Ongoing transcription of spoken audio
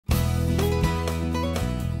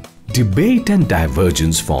Debate and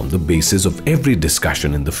divergence form the basis of every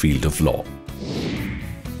discussion in the field of law.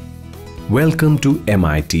 Welcome to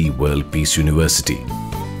MIT World Peace University.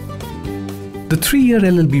 The 3-year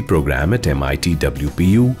LLB program at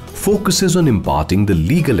MIT-WPU focuses on imparting the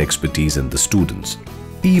legal expertise in the students,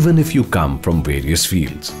 even if you come from various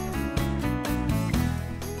fields.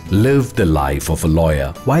 Live the life of a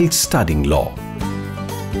lawyer while studying law.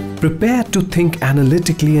 Prepared to think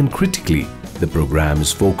analytically and critically, the program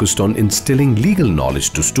is focused on instilling legal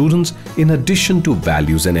knowledge to students in addition to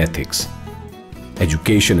values and ethics.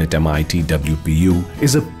 Education at MIT-WPU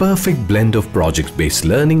is a perfect blend of project-based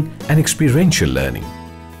learning and experiential learning.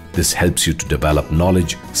 This helps you to develop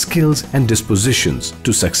knowledge, skills and dispositions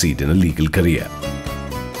to succeed in a legal career.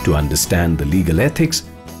 To understand the legal ethics,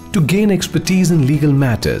 to gain expertise in legal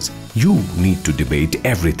matters, you need to debate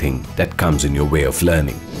everything that comes in your way of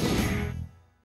learning.